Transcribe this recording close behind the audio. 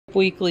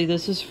Weekly,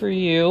 this is for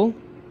you.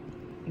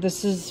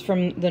 This is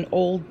from the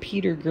old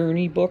Peter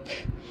Gurney book.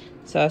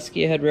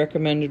 Saskia had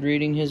recommended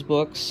reading his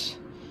books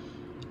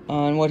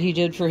on what he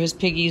did for his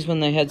piggies when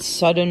they had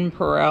sudden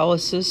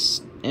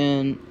paralysis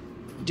and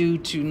due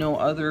to no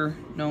other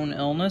known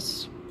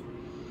illness.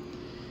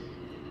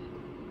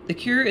 The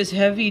cure is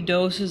heavy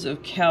doses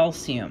of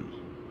calcium.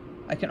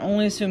 I can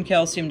only assume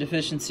calcium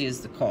deficiency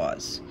is the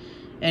cause.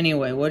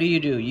 Anyway, what do?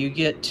 You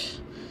get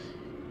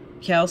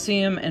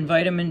calcium and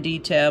vitamin D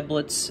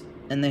tablets,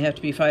 and they have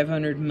to be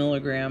 500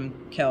 milligram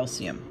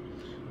calcium.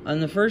 On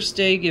the first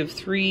day, give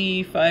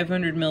 3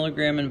 500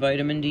 milligram and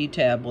vitamin D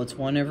tablets,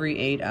 one every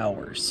 8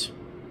 hours.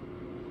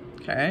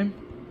 Okay?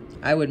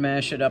 I would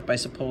mash it up, I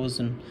suppose,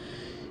 and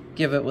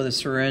give it with a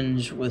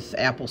syringe with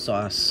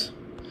applesauce.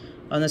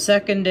 On the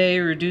second day,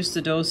 reduce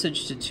the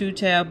dosage to 2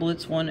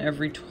 tablets, one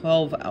every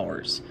 12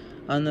 hours.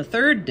 On the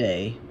third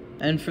day,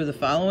 and for the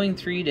following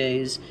 3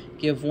 days,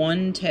 give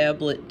 1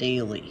 tablet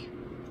daily.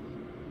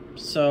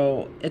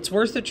 So, it's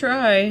worth a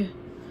try.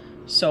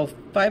 So,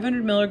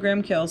 500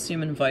 milligram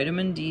calcium and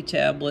vitamin D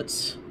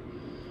tablets,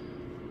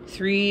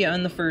 3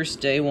 on the first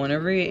day, one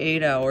every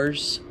 8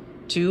 hours,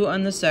 2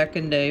 on the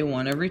second day,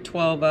 one every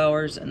 12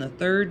 hours, and the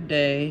third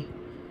day,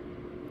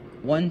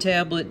 1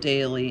 tablet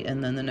daily,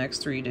 and then the next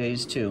 3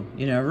 days too.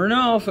 You never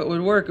know if it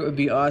would work. It would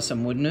be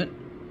awesome, wouldn't it?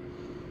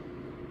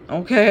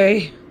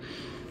 Okay.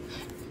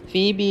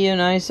 Phoebe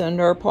and I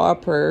send our paw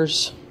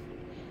prayers.